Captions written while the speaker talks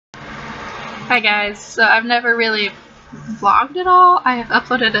Hi guys, so I've never really vlogged at all. I have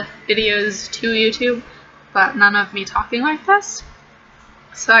uploaded videos to YouTube, but none of me talking like this.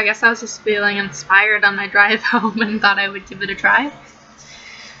 So I guess I was just feeling inspired on my drive home and thought I would give it a try.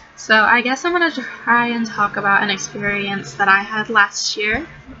 So I guess I'm going to try and talk about an experience that I had last year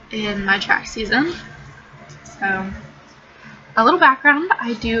in my track season. So a little background,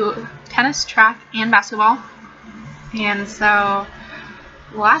 I do tennis, track, and basketball. And so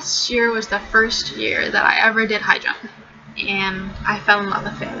last year was the first year that I ever did high jump, and I fell in love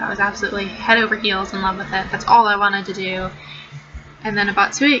with it. I was absolutely head over heels in love with it. That's all I wanted to do. And then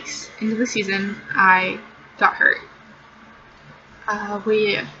about 2 weeks into the season, I got hurt.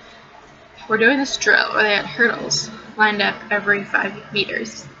 We were doing this drill where they had hurdles lined up every 5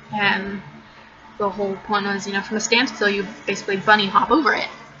 meters, and the whole point was, from a standstill, you basically bunny hop over it.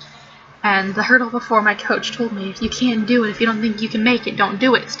 And the hurdle before, my coach told me, if you can't do it, if you don't think you can make it, don't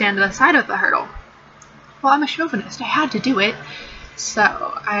do it. Stand to the side of the hurdle. Well, I'm a chauvinist. I had to do it. So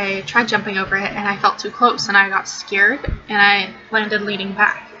I tried jumping over it, and I felt too close, and I got scared, and I landed leaning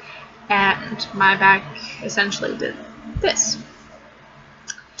back. And my back essentially did this.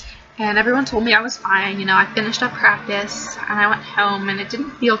 And everyone told me I was fine. I finished up practice, and I went home, and it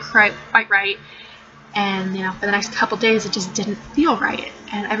didn't feel quite right. And, for the next couple days, it just didn't feel right.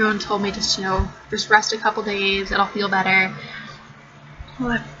 And everyone told me just rest a couple days, it'll feel better.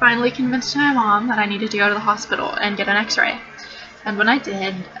 Well, I finally convinced my mom that I needed to go to the hospital and get an x-ray. And when I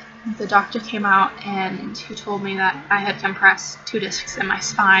did, the doctor came out and he told me that I had compressed 2 discs in my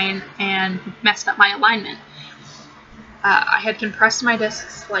spine and messed up my alignment. I had compressed my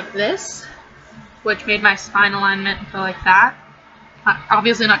discs like this, which made my spine alignment go like that.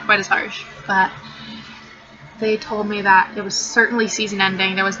 Obviously not quite as harsh, but they told me that it was certainly season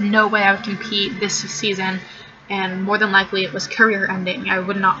ending. There was no way I would compete this season, and more than likely it was career ending. I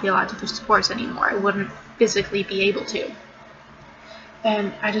would not be allowed to do sports anymore. I wouldn't physically be able to.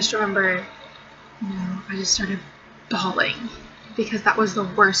 And I just remember, I just started bawling because that was the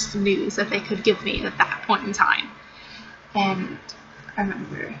worst news that they could give me at that point in time. And I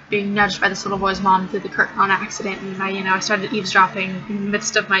remember being nudged by this little boy's mom through the curtain on accident, and I started eavesdropping in the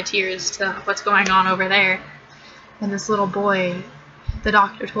midst of my tears to what's going on over there. And this little boy, the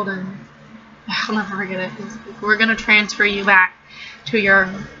doctor told him, I'll never forget it, we're going to transfer you back to your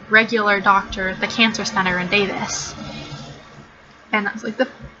regular doctor at the cancer center in Davis. And I was like, the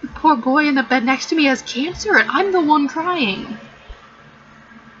poor boy in the bed next to me has cancer, and I'm the one crying.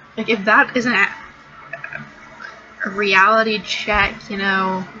 Like, if that isn't a reality check,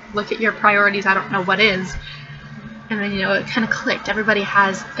 look at your priorities, I don't know what is. And then, it kind of clicked. Everybody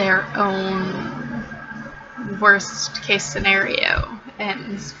has their own worst case scenario,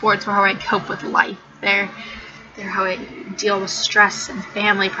 and sports were how I cope with life. They're how I deal with stress and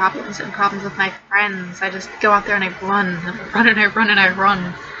family problems and problems with my friends. I just go out there and I run and I run and I run and I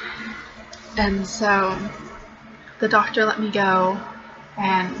run. And so the doctor let me go,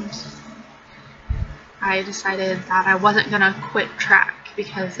 and I decided that I wasn't going to quit track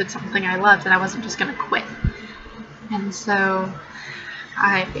because it's something I loved, and I wasn't just going to quit. And so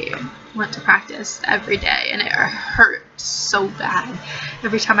I went to practice every day, and it hurt so bad.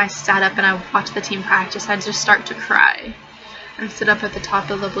 Every time I sat up and I watched the team practice, I'd just start to cry. I'd sit up at the top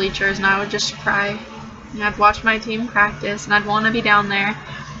of the bleachers and I would just cry. And I'd watch my team practice and I'd want to be down there.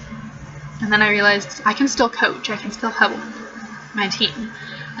 And then I realized I can still coach. I can still help my team.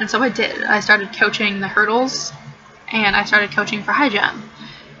 And so I did. I started coaching the hurdles, and I started coaching for high jump.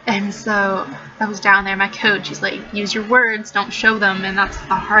 And so I was down there, my coach, he's like, use your words, don't show them, and that's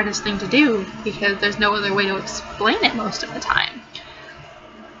the hardest thing to do because there's no other way to explain it most of the time.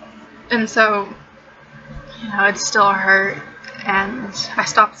 And so, it still hurt, and I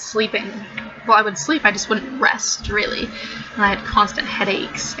stopped sleeping. Well, I would sleep, I just wouldn't rest, really. And I had constant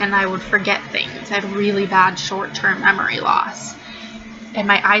headaches, and I would forget things. I had really bad short-term memory loss. And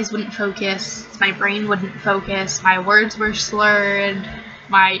my eyes wouldn't focus, my brain wouldn't focus, my words were slurred,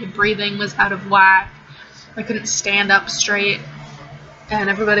 my breathing was out of whack, I couldn't stand up straight, and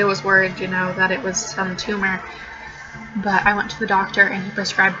everybody was worried, that it was some tumor. But I went to the doctor, and he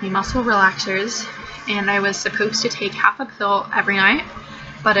prescribed me muscle relaxers, and I was supposed to take half a pill every night,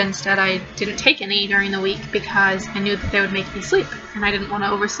 but instead I didn't take any during the week because I knew that they would make me sleep, and I didn't want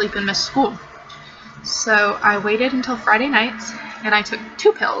to oversleep and miss school. So I waited until Friday nights, and I took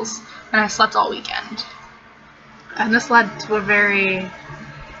 2 pills, and I slept all weekend. And this led to a very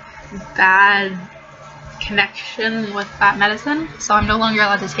bad connection with that medicine, so I'm no longer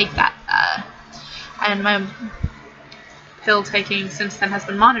allowed to take that. And my pill taking since then has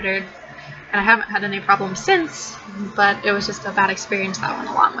been monitored, and I haven't had any problems since, but it was just a bad experience that went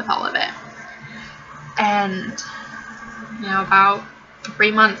along with all of it. And, about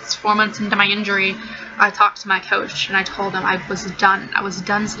 4 months into my injury, I talked to my coach and I told him I was done. I was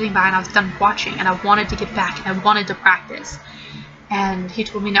done sitting by and I was done watching, and I wanted to get back and I wanted to practice. And he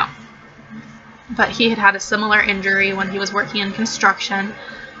told me no. But he had had a similar injury when he was working in construction,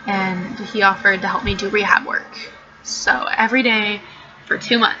 and he offered to help me do rehab work. So every day for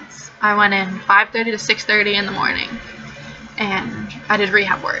 2 months, I went in 5:30 to 6:30 in the morning, and I did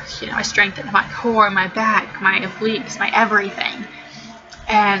rehab work. I strengthened my core, my back, my obliques, my everything.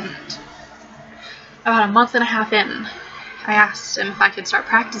 And about a month and a half in, I asked him if I could start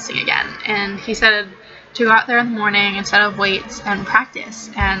practicing again, and he said to go out there in the morning instead of weights and practice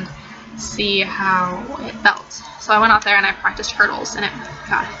and see how it felt. So I went out there and I practiced hurdles, and it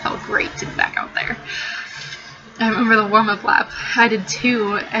felt great to be back out there. I remember the warm-up lap. I did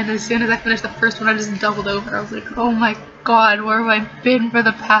 2, and as soon as I finished the first one, I just doubled over. I was like, oh my god, where have I been for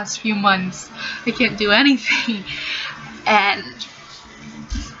the past few months? I can't do anything. And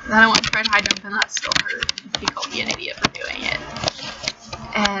then I went to try high jump, and that still hurt. He called me an idiot for doing it.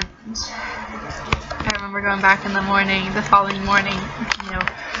 And I remember going back in the morning, the following morning,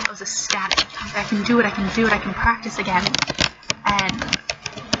 I was ecstatic. I can do it, I can practice again. And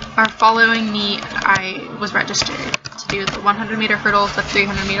our following meet, I was registered to do the 100-meter hurdles, the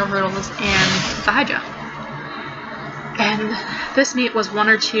 300-meter hurdles, and the high jump. And this meet was 1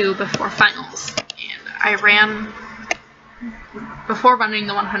 or 2 before finals. And I ran, before running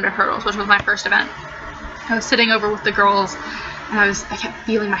the 100 hurdles, which was my first event, I was sitting over with the girls, and I kept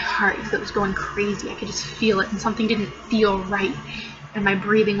feeling my heart because it was going crazy. I could just feel it, and something didn't feel right, and my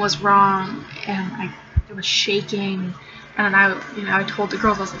breathing was wrong, and it was shaking. And I told the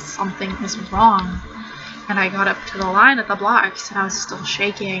girls, I was like, something is wrong. And I got up to the line at the blocks, and I was still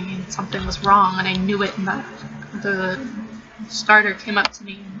shaking, and something was wrong, and I knew it. And the starter came up to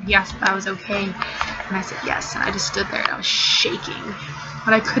me, and he asked if I was okay, and I said yes. And I just stood there, and I was shaking,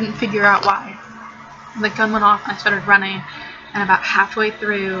 but I couldn't figure out why. And the gun went off, and I started running, and about halfway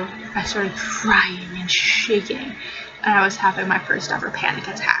through, I started crying and shaking, and I was having my first ever panic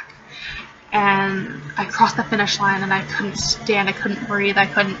attack. And I crossed the finish line, and I couldn't stand, I couldn't breathe, I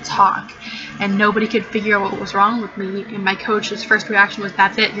couldn't talk, and nobody could figure out what was wrong with me. And my coach's first reaction was,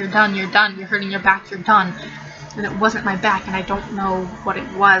 that's it, you're done, you're hurting your back, you're done. And it wasn't my back, and I don't know what it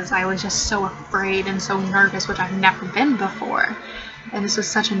was. I was just so afraid and so nervous, which I've never been before. And this was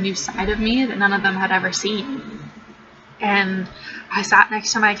such a new side of me that none of them had ever seen. And I sat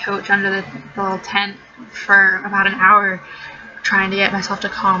next to my coach under the little tent for about an hour, trying to get myself to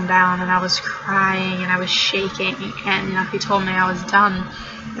calm down, and I was crying and I was shaking, and he told me I was done,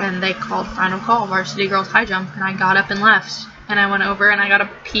 and they called final call, varsity girls high jump, and I got up and left, and I went over and I got a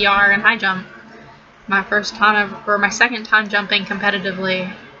PR in high jump. My second time jumping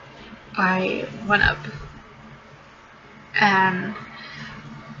competitively, I went up, and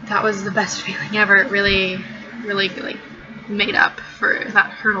that was the best feeling ever. It really, really made up for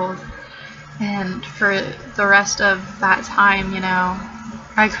that hurdle. And for the rest of that time,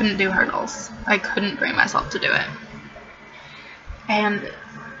 I couldn't do hurdles. I couldn't bring myself to do it. And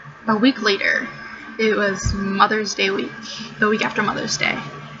a week later, it was Mother's Day week, the week after Mother's Day.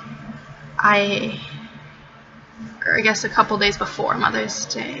 I guess a couple days before Mother's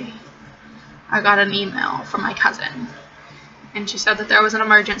Day, I got an email from my cousin. And she said that there was an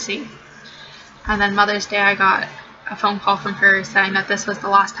emergency. And then Mother's Day, I got a phone call from her saying that this was the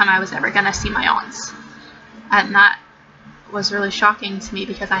last time I was ever going to see my aunts. And that was really shocking to me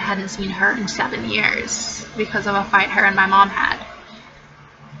because I hadn't seen her in 7 years because of a fight her and my mom had.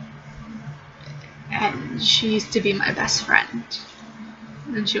 And she used to be my best friend.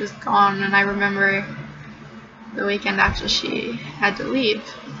 And she was gone, and I remember the weekend after she had to leave,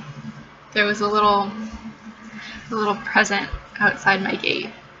 there was a little present outside my gate.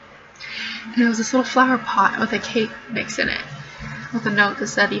 And it was this little flower pot with a cake mix in it, with a note that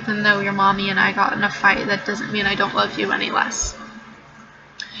said, even though your mommy and I got in a fight, that doesn't mean I don't love you any less.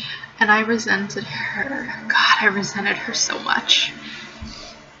 And I resented her. God, I resented her so much.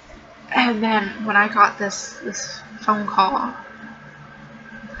 And then when I got this phone call,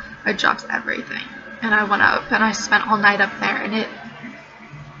 I dropped everything. And I went up, and I spent all night up there, and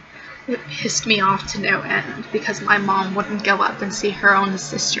it pissed me off to no end because my mom wouldn't go up and see her own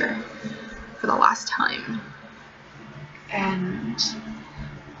sister for the last time. And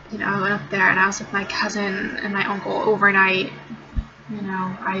I went up there, and I was with my cousin and my uncle overnight.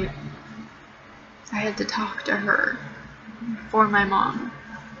 I had to talk to her for my mom,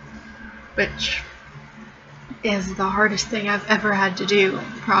 which is the hardest thing I've ever had to do,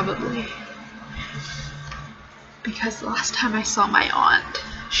 probably, because the last time I saw my aunt,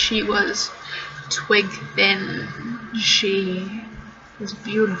 she was twig thin. She was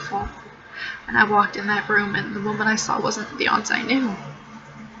beautiful. And I walked in that room, and the woman I saw wasn't the aunt I knew.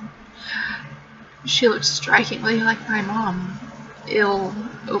 She looked strikingly like my mom, ill,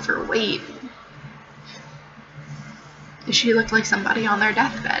 overweight. She looked like somebody on their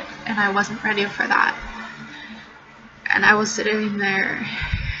deathbed, and I wasn't ready for that. And I was sitting there,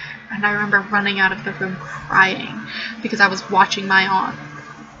 and I remember running out of the room crying because I was watching my aunt.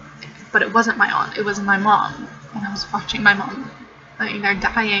 But it wasn't my aunt, it was my mom. And I was watching my mom laying there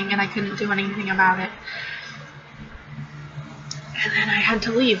dying, and I couldn't do anything about it. And then I had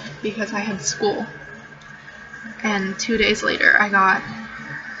to leave because I had school. And 2 days later, I got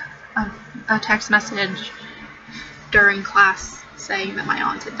a text message during class saying that my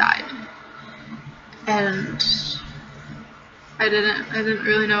aunt had died. And I didn't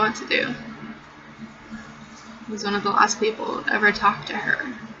really know what to do. I was one of the last people to ever talk to her,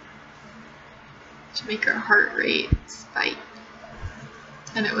 to make her heart rate spike.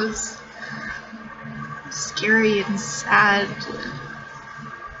 And it was scary and sad.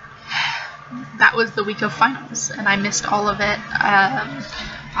 That was the week of finals, and I missed all of it.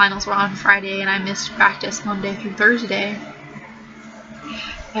 Finals were on Friday, and I missed practice Monday through Thursday.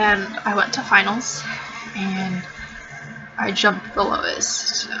 And I went to finals, and I jumped the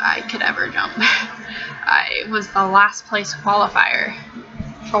lowest I could ever jump. I was the last place qualifier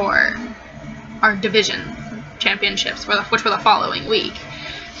for our division championships, which were the following week.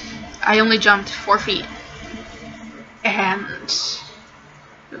 I only jumped 4 feet, and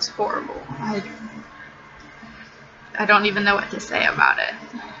it was horrible. I don't even know what to say about it,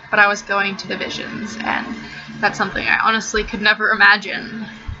 but I was going to divisions, and that's something I honestly could never imagine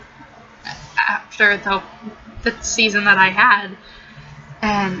after the season that I had.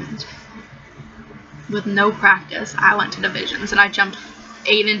 And with no practice, I went to divisions, and I jumped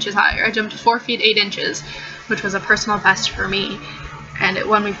 8 inches higher. I jumped 4 feet 8 inches, which was a personal best for me, and it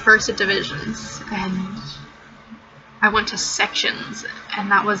won me first at divisions. And I went to sections, and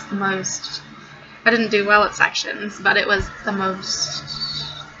that was the most, I didn't do well at sections, but it was the most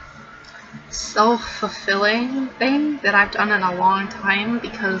self-fulfilling thing that I've done in a long time,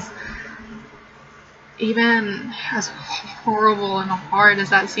 because even as horrible and hard as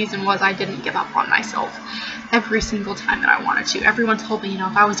that season was, I didn't give up on myself every single time that I wanted to. Everyone told me, if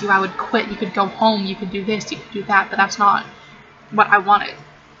I was you, I would quit. You could go home, you could do this, you could do that, but that's not what I wanted.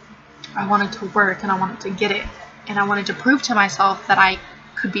 I wanted to work, and I wanted to get it, and I wanted to prove to myself that I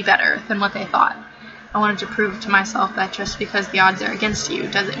could be better than what they thought. I wanted to prove to myself that just because the odds are against you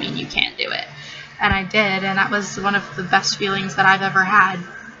doesn't mean you can't do it. And I did, and that was one of the best feelings that I've ever had.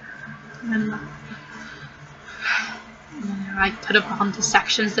 And I could have gone to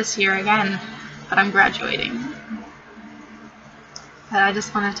sections this year again, but I'm graduating. But I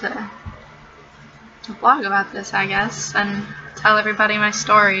just wanted to blog about this, I guess, and tell everybody my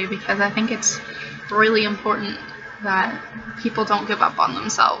story, because I think it's really important that people don't give up on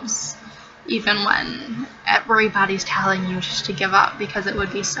themselves, even when everybody's telling you just to give up, because it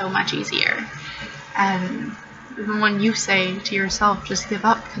would be so much easier. And even when you say to yourself, just give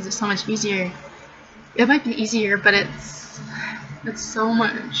up because it's so much easier, it might be easier, but it's so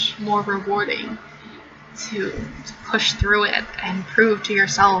much more rewarding to push through it and prove to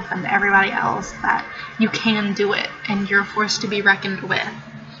yourself and everybody else that you can do it, and you're a force to be reckoned with.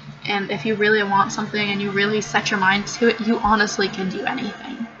 And if you really want something and you really set your mind to it, you honestly can do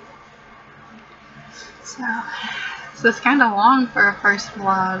anything. So it's kind of long for a first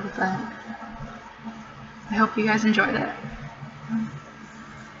vlog, but I hope you guys enjoyed it.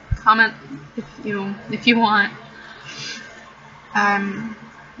 Comment if you want.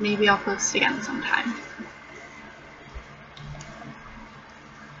 Maybe I'll post again sometime.